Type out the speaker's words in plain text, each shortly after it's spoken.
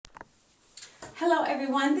Hello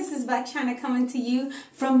everyone, this is Black China coming to you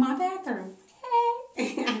from my bathroom.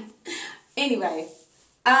 Hey! Anyway,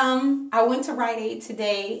 I went to Rite Aid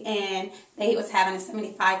today and they was having a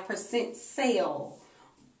 75% sale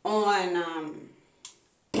on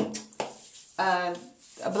a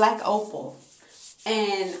black opal.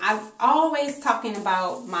 And I'm always talking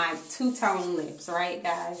about my two-tone lips, right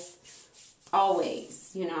guys? Always.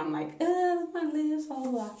 You know, I'm like, my lips, blah, blah,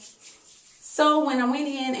 blah. So when I went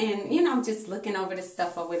in and, you know, just looking over the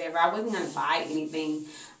stuff or whatever, I wasn't going to buy anything.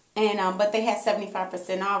 And but they had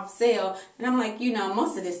 75% off sale. And I'm like, you know,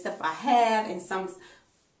 most of this stuff I have in some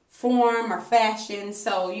form or fashion.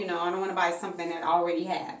 So, you know, I don't want to buy something that I already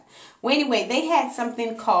have. Well, anyway, they had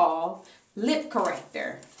something called Lip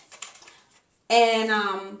Corrector.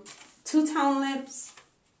 And two-tone lips,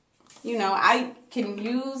 you know, I can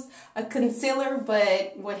use a concealer,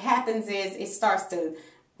 but what happens is it starts to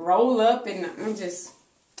roll up and I'm just,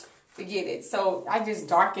 forget it. So I just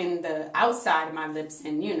darken the outside of my lips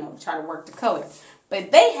and, you know, try to work the color.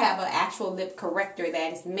 But they have an actual lip corrector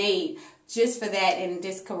that is made just for that and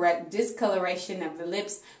discoloration of the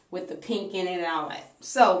lips with the pink in it and all that.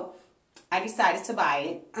 So I decided to buy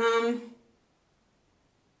it. I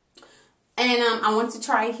want to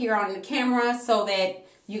try it here on the camera so that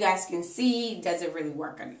you guys can see, does it really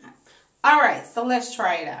work or not. Alright, so let's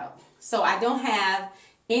try it out. So I don't have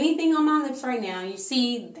anything on my lips right now. You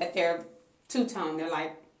see that they're two-tone. They're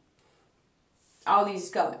like all these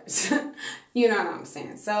colors. You know what I'm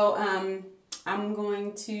saying. So I'm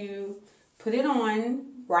going to put it on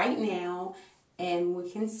right now and we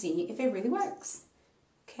can see if it really works.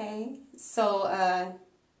 Okay, so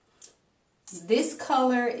this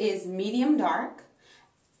color is medium dark,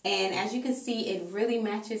 and as you can see, it really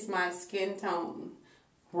matches my skin tone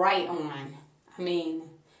right on. I mean,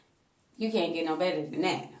 you can't get no better than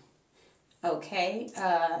that. Okay,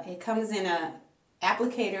 it comes in a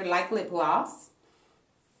applicator like lip gloss.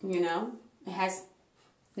 You know, it has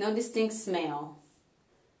no distinct smell.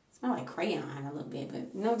 It smells like crayon a little bit,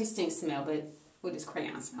 but no distinct smell. But what does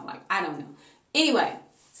crayon smell like? I don't know. Anyway,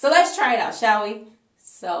 so let's try it out, shall we?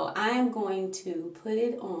 So I am going to put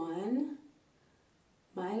it on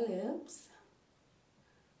my lips.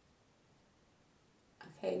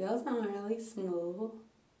 Okay, those are really smooth.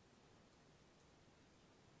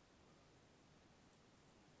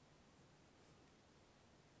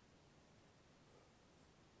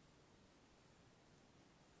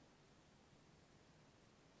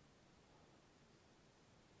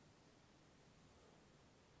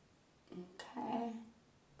 Okay.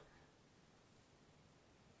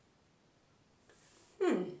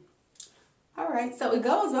 Alright, so it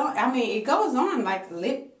goes on, it goes on like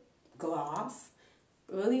lip gloss,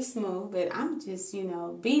 really smooth, but I'm just, you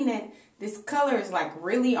know, being that this color is like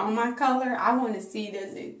really on my color, I want to see,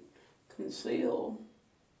 does it conceal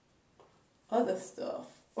other stuff?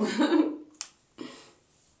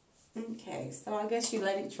 Okay, so I guess you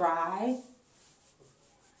let it dry.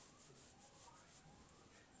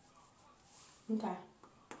 Okay.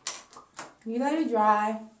 You let it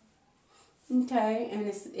dry. Okay,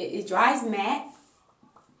 and it dries matte.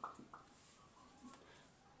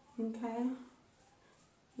 Okay.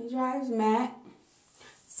 It dries matte.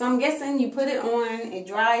 So I'm guessing you put it on, it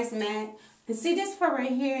dries matte. And see this part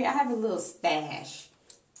right here, I have a little stash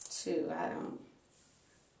too.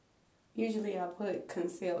 Usually I'll put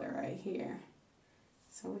concealer right here.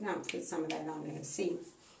 So we're going to put some of that on there and see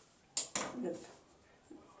if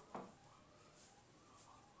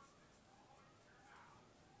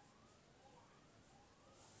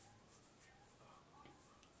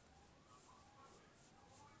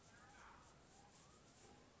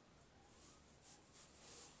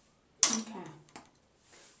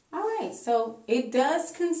Alright, so it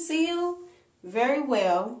does conceal very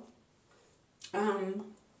well.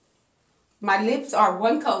 My lips are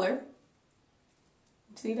one color.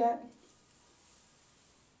 See that?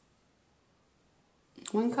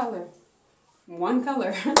 One color. One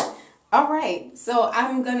color. Alright, so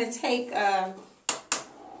I'm going to take,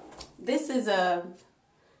 this is a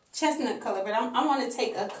chestnut color, but I want to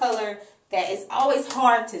take a color that is always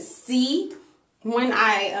hard to see when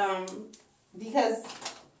because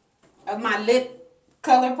of my lip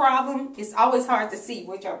color problem. It's always hard to see,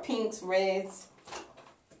 which are pinks, reds,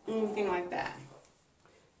 anything like that.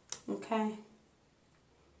 Okay.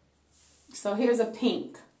 So here's a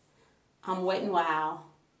pink. I'm Wet n Wild.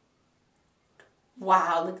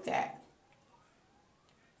 Wow, look at that.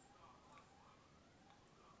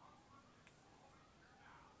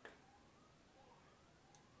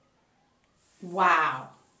 Wow.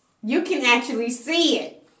 You can actually see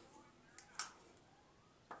it.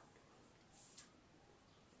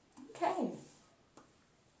 Okay.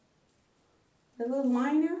 the little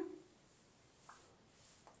liner.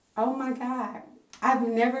 Oh my God. I've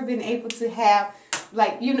never been able to have,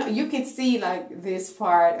 like, you know, you can see like this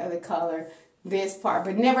part of the color, this part,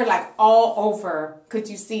 but never like all over. Could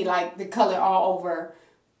you see like the color all over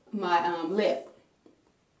my lip?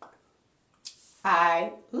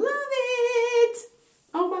 I love it.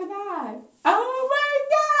 Oh my God. Oh my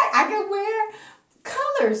God. I can wear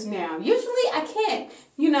colors now. Usually I can't.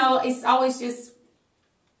 You know, it's always just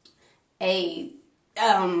a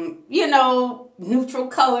you know, neutral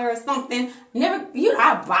color or something. Never, you know,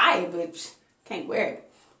 I buy it, but can't wear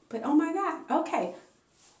it. But oh my God. Okay.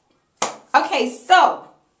 Okay, so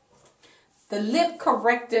the lip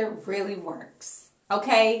corrector really works.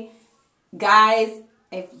 Okay, guys,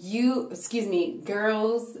 if you, excuse me,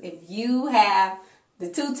 girls, if you have the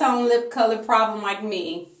two-tone lip color problem like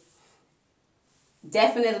me,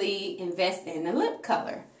 definitely invest in a lip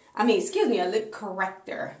color. I mean, excuse me, a lip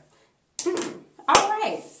corrector. All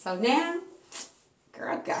right, so now,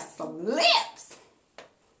 girl got some lips.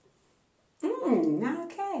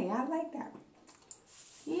 Okay, I like that.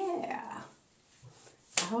 Yeah.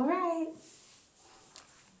 All right.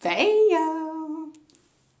 Bam.